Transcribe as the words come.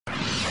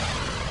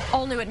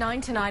All new at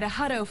 9 tonight, a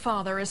Hutto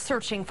father is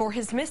searching for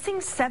his missing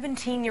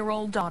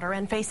 17-year-old daughter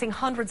and facing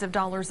hundreds of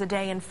dollars a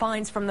day in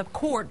fines from the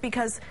court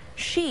because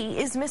she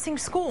is missing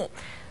school.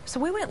 So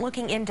we went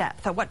looking in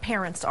depth at what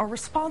parents are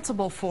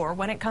responsible for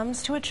when it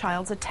comes to a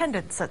child's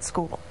attendance at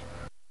school.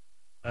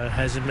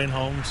 Hasn't been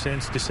home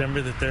since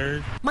December the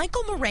 3rd.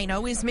 Michael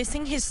Moreno is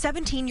missing his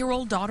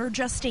 17-year-old daughter,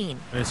 Justine.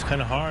 It's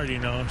kind of hard, you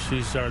know.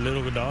 She's our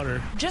little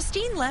daughter.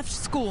 Justine left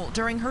school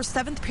during her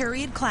 7th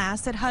period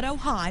class at Hutto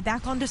High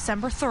back on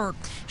December 3rd.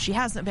 She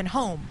hasn't been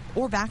home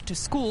or back to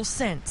school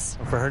since.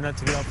 For her not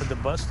to get off at the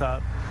bus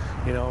stop,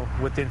 you know,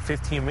 within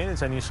 15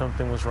 minutes, I knew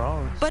something was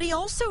wrong. But he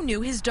also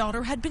knew his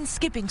daughter had been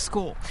skipping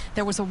school.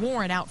 There was a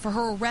warrant out for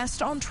her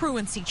arrest on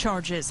truancy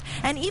charges.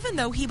 And even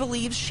though he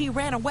believes she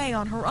ran away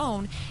on her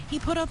own, he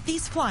put up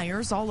these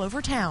flyers all over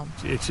town.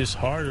 It's just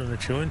hard on the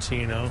truancy,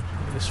 you know.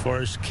 As far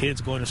as kids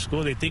going to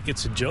school, they think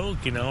it's a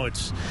joke, you know.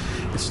 It's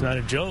not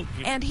a joke.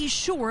 And he's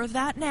sure of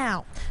that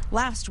now.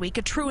 Last week,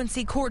 a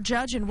truancy court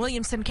judge in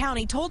Williamson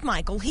County told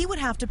Michael he would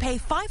have to pay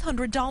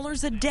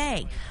 $500 a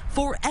day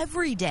for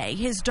every day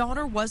his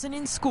daughter wasn't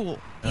in school.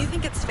 Do you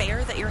think it's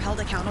fair that you're held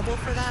accountable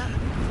for that?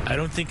 I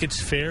don't think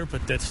it's fair,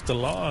 but that's the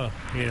law,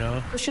 you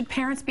know. Should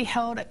parents be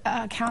held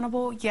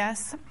accountable?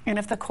 Yes. And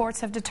if the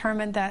courts have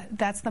determined that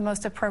that's the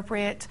most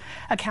appropriate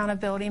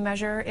accountability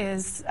measure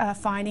is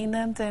fining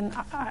them, then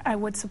I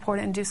would support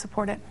it and do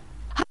support it.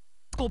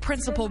 School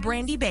principal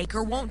Brandy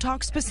Baker won't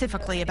talk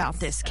specifically about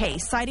this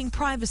case, citing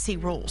privacy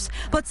rules,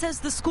 but says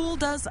the school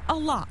does a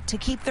lot to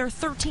keep their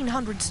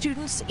 1,300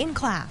 students in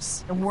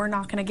class. We're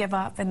not going to give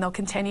up, and they'll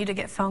continue to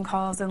get phone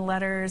calls and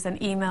letters and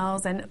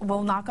emails, and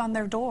we'll knock on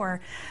their door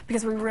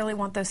because we really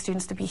want those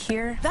students to be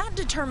here. That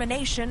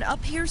determination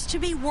appears to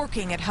be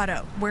working at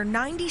Hutto, where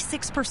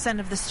 96%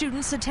 of the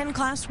students attend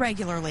class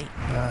regularly.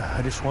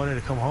 I just wanted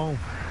to come home.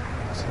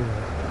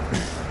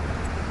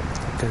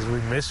 Because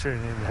we miss her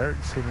and it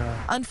hurts, you know.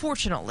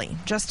 Unfortunately,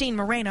 Justine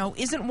Moreno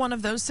isn't one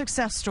of those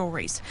success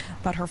stories,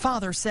 but her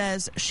father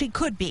says she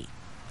could be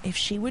if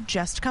she would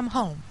just come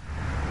home.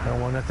 I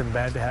don't want nothing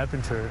bad to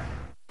happen to her.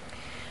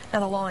 Now,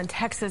 the law in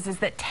Texas is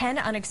that 10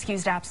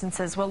 unexcused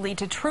absences will lead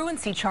to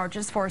truancy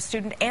charges for a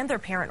student and their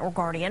parent or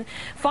guardian.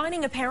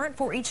 Fining a parent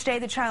for each day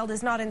the child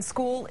is not in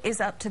school is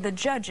up to the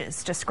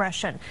judge's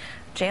discretion.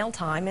 Jail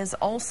time is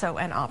also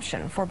an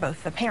option for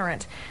both the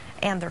parent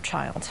and their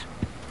child.